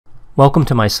Welcome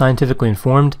to my scientifically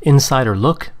informed insider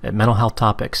look at mental health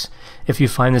topics. If you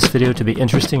find this video to be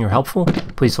interesting or helpful,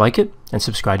 please like it and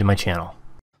subscribe to my channel.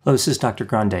 Hello, this is Dr.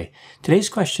 Grande. Today's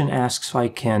question asks if I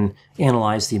can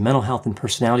analyze the mental health and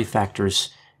personality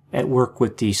factors at work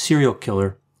with the serial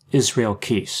killer Israel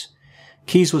Keyes.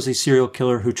 Keyes was a serial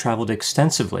killer who traveled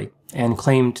extensively and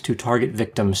claimed to target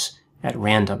victims at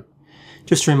random.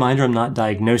 Just a reminder, I'm not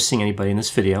diagnosing anybody in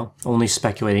this video, only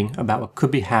speculating about what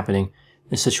could be happening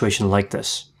in a situation like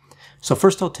this. So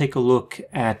first I'll take a look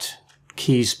at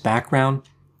Keyes' background,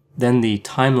 then the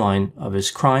timeline of his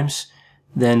crimes,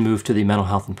 then move to the mental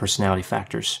health and personality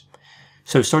factors.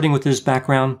 So starting with his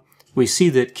background, we see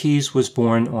that Keyes was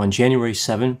born on January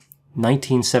 7,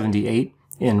 1978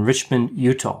 in Richmond,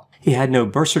 Utah. He had no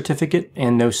birth certificate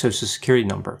and no social security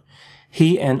number.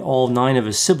 He and all 9 of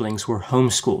his siblings were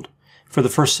homeschooled. For the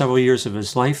first several years of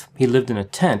his life, he lived in a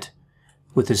tent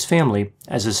with his family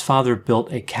as his father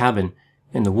built a cabin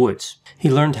in the woods.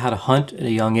 He learned how to hunt at a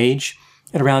young age.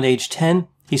 At around age 10,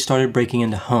 he started breaking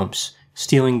into homes,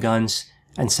 stealing guns,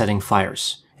 and setting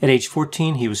fires. At age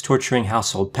 14, he was torturing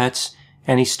household pets,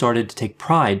 and he started to take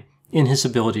pride in his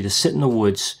ability to sit in the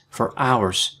woods for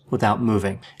hours without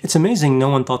moving. It's amazing no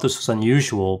one thought this was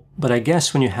unusual, but I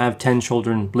guess when you have 10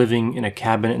 children living in a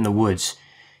cabin in the woods,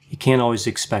 you can't always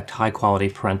expect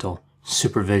high-quality parental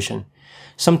supervision.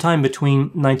 Sometime between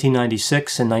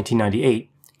 1996 and 1998,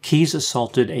 Keyes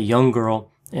assaulted a young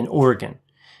girl in Oregon.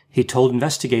 He told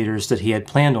investigators that he had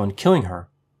planned on killing her,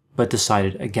 but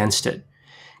decided against it.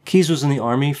 Keyes was in the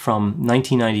Army from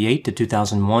 1998 to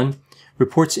 2001.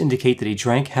 Reports indicate that he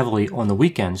drank heavily on the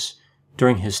weekends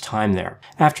during his time there.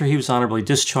 After he was honorably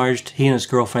discharged, he and his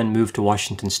girlfriend moved to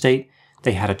Washington State.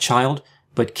 They had a child,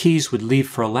 but Keyes would leave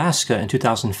for Alaska in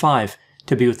 2005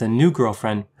 to be with a new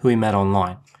girlfriend who he met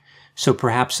online. So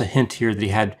perhaps a hint here that he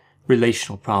had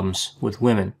relational problems with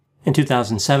women. In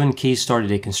 2007, Keyes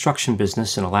started a construction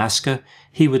business in Alaska.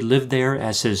 He would live there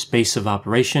as his base of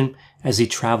operation as he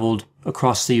traveled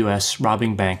across the U.S.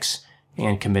 robbing banks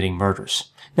and committing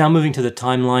murders. Now moving to the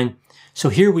timeline. So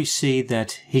here we see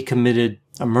that he committed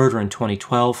a murder in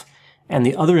 2012, and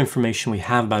the other information we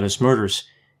have about his murders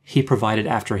he provided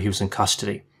after he was in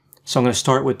custody. So I'm going to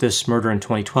start with this murder in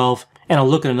 2012, and I'll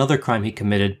look at another crime he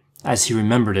committed as he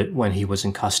remembered it when he was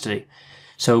in custody.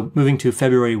 So moving to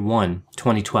February 1,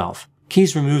 2012.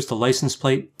 Keyes removes the license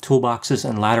plate, toolboxes,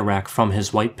 and ladder rack from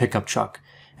his white pickup truck,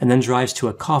 and then drives to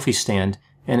a coffee stand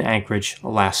in Anchorage,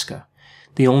 Alaska.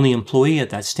 The only employee at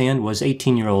that stand was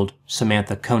 18-year-old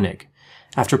Samantha Koenig.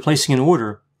 After placing an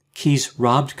order, Keyes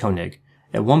robbed Koenig.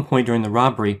 At one point during the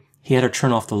robbery, he had her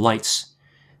turn off the lights.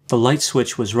 The light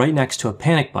switch was right next to a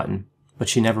panic button, but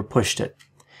she never pushed it.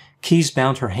 Keyes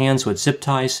bound her hands with zip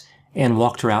ties and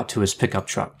walked her out to his pickup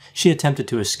truck. She attempted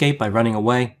to escape by running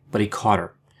away, but he caught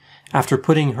her. After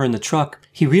putting her in the truck,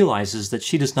 he realizes that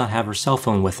she does not have her cell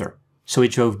phone with her, so he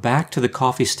drove back to the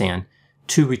coffee stand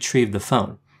to retrieve the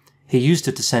phone. He used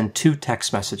it to send 2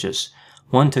 text messages,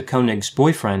 one to Koenig's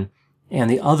boyfriend and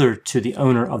the other to the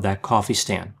owner of that coffee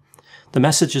stand. The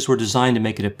messages were designed to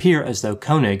make it appear as though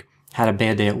Koenig had a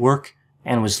bad day at work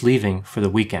and was leaving for the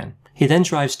weekend. He then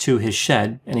drives to his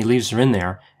shed and he leaves her in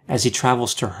there as he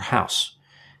travels to her house.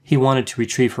 He wanted to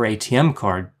retrieve her ATM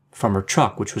card from her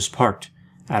truck, which was parked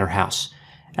at her house.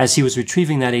 As he was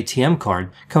retrieving that ATM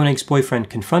card, Koenig's boyfriend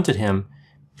confronted him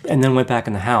and then went back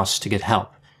in the house to get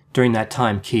help. During that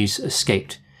time, Keyes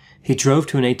escaped. He drove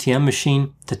to an ATM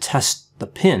machine to test the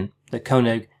PIN that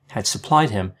Koenig had supplied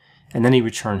him, and then he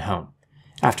returned home.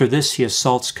 After this, he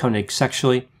assaults Koenig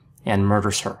sexually and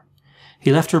murders her.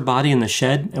 He left her body in the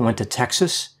shed and went to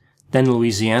Texas, then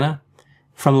Louisiana.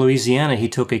 From Louisiana, he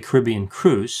took a Caribbean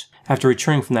cruise. After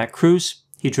returning from that cruise,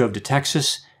 he drove to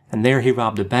Texas, and there he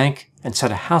robbed a bank and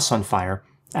set a house on fire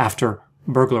after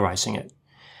burglarizing it.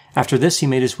 After this, he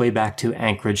made his way back to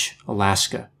Anchorage,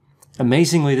 Alaska.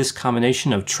 Amazingly, this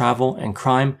combination of travel and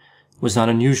crime was not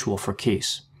unusual for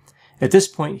Keyes. At this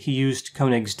point, he used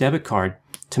Koenig's debit card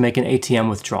to make an ATM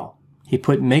withdrawal. He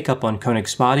put makeup on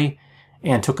Koenig's body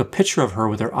and took a picture of her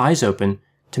with her eyes open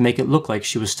to make it look like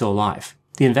she was still alive.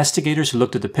 The investigators who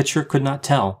looked at the picture could not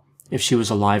tell if she was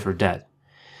alive or dead.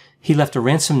 He left a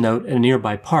ransom note at a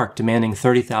nearby park demanding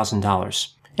 $30,000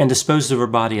 and disposed of her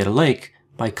body at a lake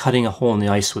by cutting a hole in the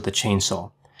ice with a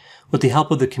chainsaw. With the help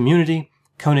of the community,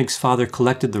 Koenig's father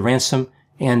collected the ransom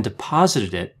and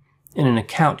deposited it in an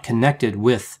account connected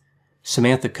with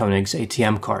Samantha Koenig's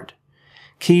ATM card.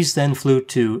 Keyes then flew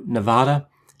to Nevada.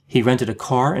 He rented a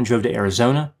car and drove to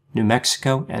Arizona, New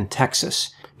Mexico, and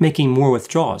Texas, making more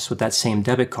withdrawals with that same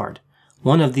debit card.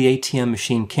 One of the ATM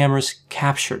machine cameras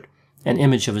captured an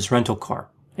image of his rental car,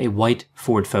 a white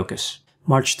Ford Focus.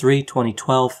 March 3,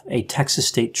 2012, a Texas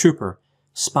state trooper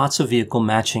spots a vehicle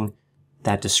matching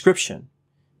that description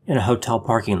in a hotel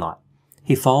parking lot.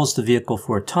 He follows the vehicle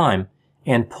for a time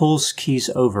and pulls Keyes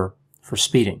over for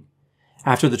speeding.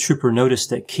 After the trooper noticed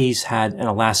that Keyes had an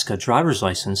Alaska driver's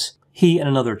license, he and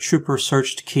another trooper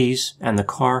searched Keyes and the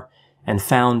car and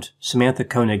found Samantha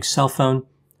Koenig's cell phone,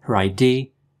 her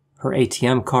ID, her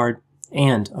ATM card,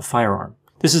 and a firearm.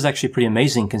 This is actually pretty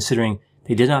amazing considering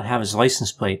they did not have his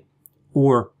license plate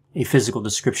or a physical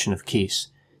description of Keyes.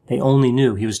 They only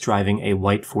knew he was driving a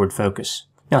white Ford Focus.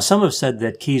 Now, some have said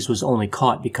that Keyes was only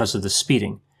caught because of the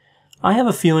speeding. I have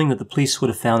a feeling that the police would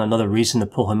have found another reason to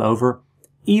pull him over,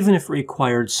 even if it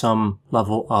required some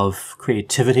level of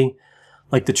creativity.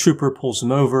 Like the trooper pulls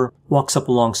him over, walks up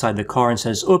alongside the car and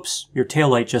says, "Oops, your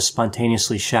taillight just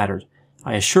spontaneously shattered.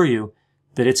 I assure you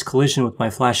that its collision with my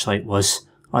flashlight was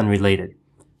unrelated."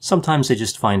 Sometimes they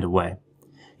just find a way.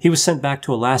 He was sent back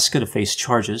to Alaska to face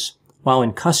charges. While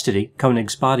in custody,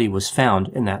 Koenig's body was found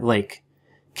in that lake.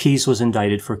 Keyes was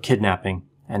indicted for kidnapping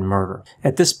and murder.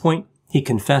 At this point, he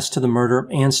confessed to the murder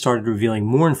and started revealing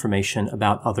more information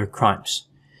about other crimes.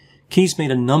 Keyes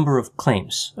made a number of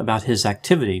claims about his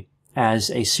activity as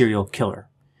a serial killer.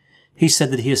 He said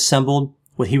that he assembled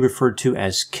what he referred to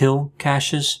as kill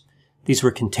caches. These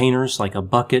were containers like a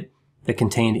bucket that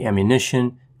contained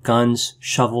ammunition, guns,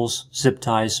 shovels, zip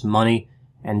ties, money,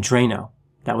 and Drano.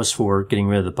 That was for getting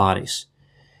rid of the bodies.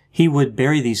 He would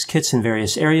bury these kits in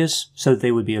various areas so that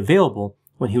they would be available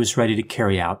when he was ready to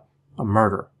carry out a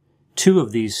murder. 2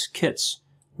 of these kits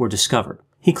were discovered.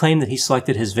 He claimed that he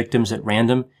selected his victims at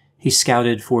random. He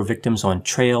scouted for victims on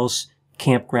trails,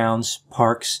 campgrounds,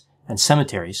 parks, and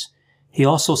cemeteries. He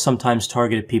also sometimes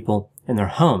targeted people in their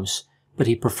homes, but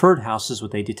he preferred houses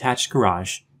with a detached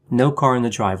garage, no car in the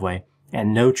driveway,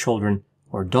 and no children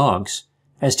or dogs,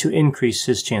 as to increase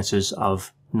his chances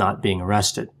of not being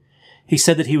arrested. He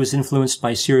said that he was influenced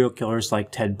by serial killers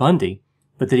like Ted Bundy,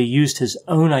 but that he used his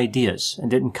own ideas and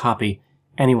didn't copy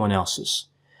anyone else's.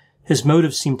 His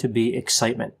motive seemed to be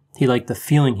excitement. He liked the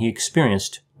feeling he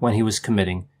experienced when he was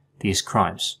committing these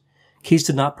crimes. Keyes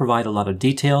did not provide a lot of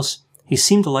details. He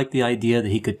seemed to like the idea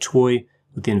that he could toy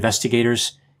with the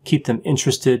investigators, keep them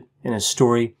interested in his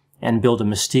story, and build a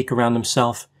mystique around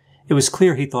himself. It was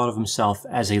clear he thought of himself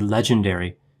as a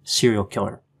legendary serial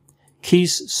killer.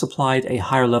 Keyes supplied a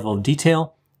higher level of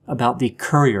detail about the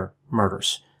Currier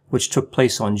murders, which took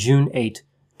place on June 8,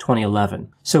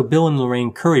 2011. So Bill and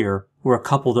Lorraine Currier were a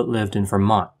couple that lived in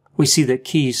Vermont. We see that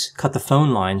Keyes cut the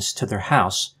phone lines to their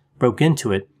house, broke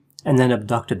into it, and then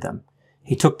abducted them.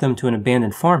 He took them to an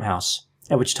abandoned farmhouse,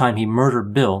 at which time he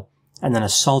murdered Bill and then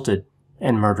assaulted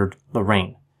and murdered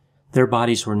Lorraine. Their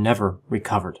bodies were never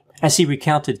recovered. As he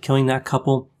recounted killing that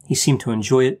couple, he seemed to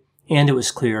enjoy it, and it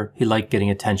was clear he liked getting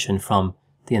attention from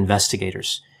the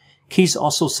investigators. Keyes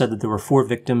also said that there were 4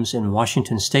 victims in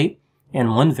Washington state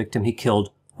and 1 victim he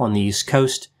killed on the East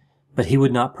Coast, but he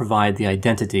would not provide the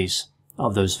identities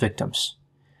of those victims.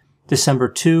 December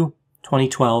 2,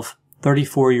 2012,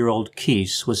 34-year-old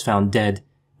Keyes was found dead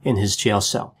in his jail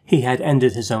cell. He had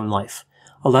ended his own life.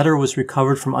 A letter was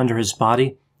recovered from under his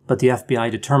body, but the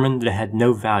FBI determined that it had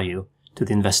no value to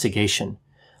the investigation.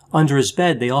 Under his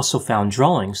bed, they also found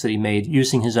drawings that he made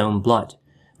using his own blood,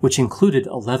 which included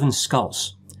 11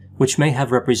 skulls, which may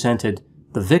have represented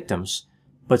the victims,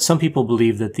 but some people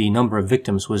believe that the number of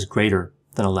victims was greater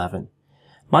than 11.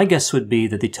 My guess would be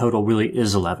that the total really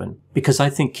is 11, because I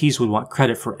think Keyes would want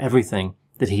credit for everything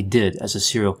that he did as a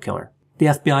serial killer. The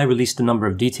FBI released a number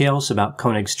of details about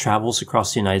Koenig's travels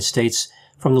across the United States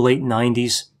from the late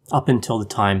 90s up until the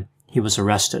time he was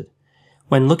arrested.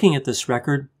 When looking at this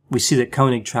record, we see that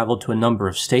Koenig traveled to a number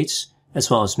of states, as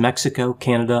well as Mexico,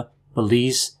 Canada,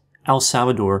 Belize, El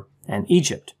Salvador, and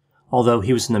Egypt, although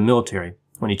he was in the military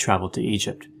when he traveled to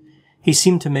Egypt. He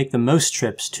seemed to make the most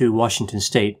trips to Washington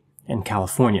state and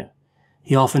California.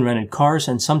 He often rented cars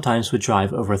and sometimes would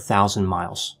drive over 1,000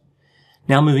 miles.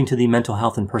 Now moving to the mental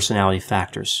health and personality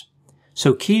factors.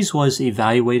 So Keyes was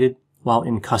evaluated while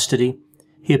in custody.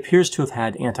 He appears to have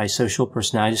had antisocial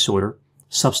personality disorder,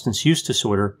 substance use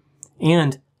disorder,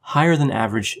 and higher than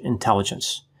average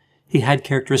intelligence. He had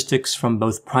characteristics from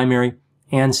both primary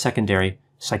and secondary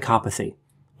psychopathy.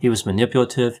 He was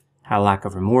manipulative, had a lack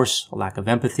of remorse, a lack of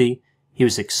empathy. He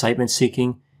was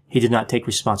excitement-seeking. He did not take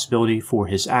responsibility for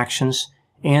his actions,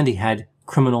 and he had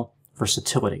criminal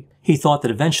versatility. He thought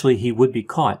that eventually he would be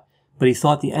caught, but he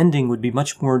thought the ending would be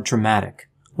much more dramatic,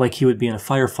 like he would be in a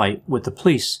firefight with the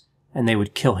police and they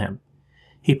would kill him.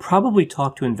 He probably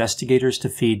talked to investigators to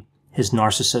feed his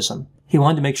narcissism. He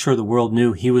wanted to make sure the world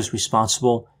knew he was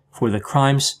responsible for the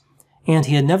crimes, and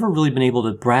he had never really been able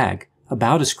to brag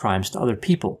about his crimes to other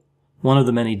people, one of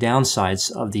the many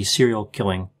downsides of the serial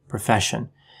killing profession.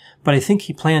 But I think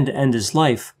he planned to end his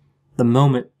life the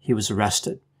moment he was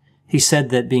arrested. He said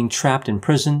that being trapped in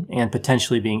prison and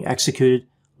potentially being executed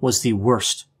was the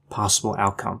worst possible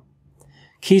outcome.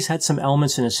 Keyes had some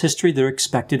elements in his history that are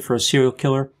expected for a serial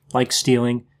killer, like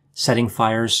stealing, setting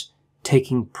fires,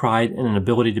 taking pride in an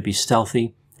ability to be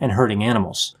stealthy, and hurting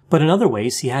animals. But in other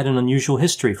ways, he had an unusual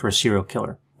history for a serial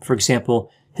killer. For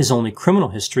example, his only criminal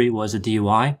history was a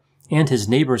DUI, and his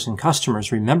neighbors and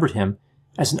customers remembered him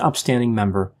as an upstanding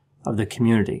member of the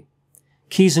community.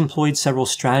 Keyes employed several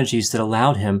strategies that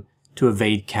allowed him to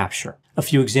evade capture. A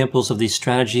few examples of these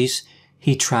strategies: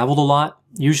 he traveled a lot.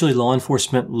 Usually law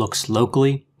enforcement looks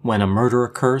locally when a murder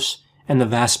occurs, and the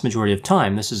vast majority of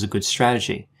time this is a good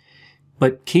strategy.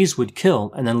 But Keyes would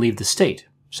kill and then leave the state,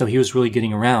 so he was really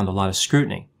getting around a lot of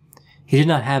scrutiny. He did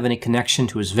not have any connection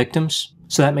to his victims,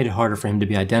 so that made it harder for him to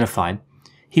be identified.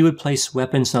 He would place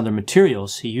weapons and other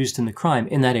materials he used in the crime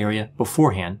in that area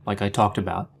beforehand, like I talked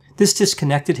about. This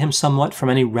disconnected him somewhat from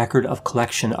any record of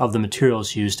collection of the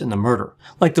materials used in the murder.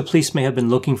 Like the police may have been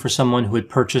looking for someone who had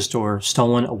purchased or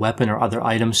stolen a weapon or other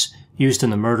items used in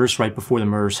the murders right before the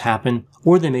murders happened,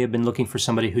 or they may have been looking for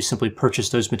somebody who simply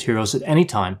purchased those materials at any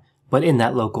time, but in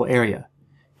that local area.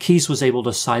 Keyes was able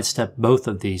to sidestep both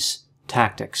of these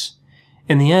tactics.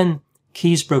 In the end,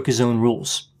 Keyes broke his own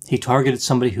rules. He targeted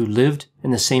somebody who lived in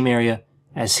the same area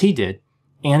as he did,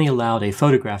 and he allowed a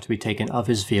photograph to be taken of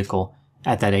his vehicle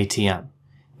at that ATM.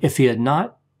 If he had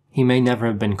not, he may never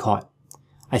have been caught.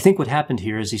 I think what happened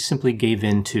here is he simply gave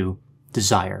in to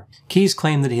desire. Keyes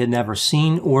claimed that he had never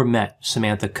seen or met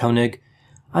Samantha Koenig.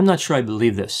 I'm not sure I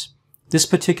believe this. This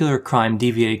particular crime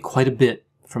deviated quite a bit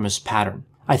from his pattern.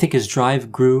 I think his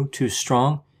drive grew too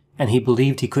strong, and he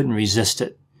believed he couldn't resist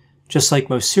it. Just like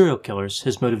most serial killers,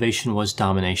 his motivation was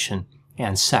domination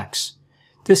and sex.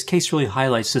 This case really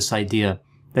highlights this idea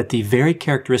that the very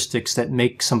characteristics that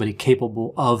make somebody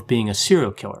capable of being a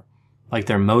serial killer, like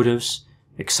their motives,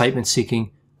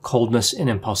 excitement-seeking, coldness, and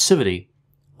impulsivity,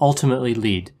 ultimately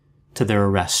lead to their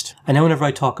arrest. I know whenever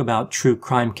I talk about true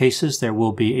crime cases, there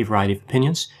will be a variety of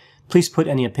opinions. Please put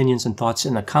any opinions and thoughts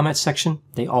in the comments section.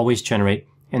 They always generate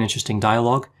an interesting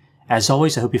dialogue. As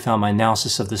always, I hope you found my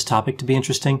analysis of this topic to be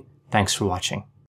interesting. Thanks for watching.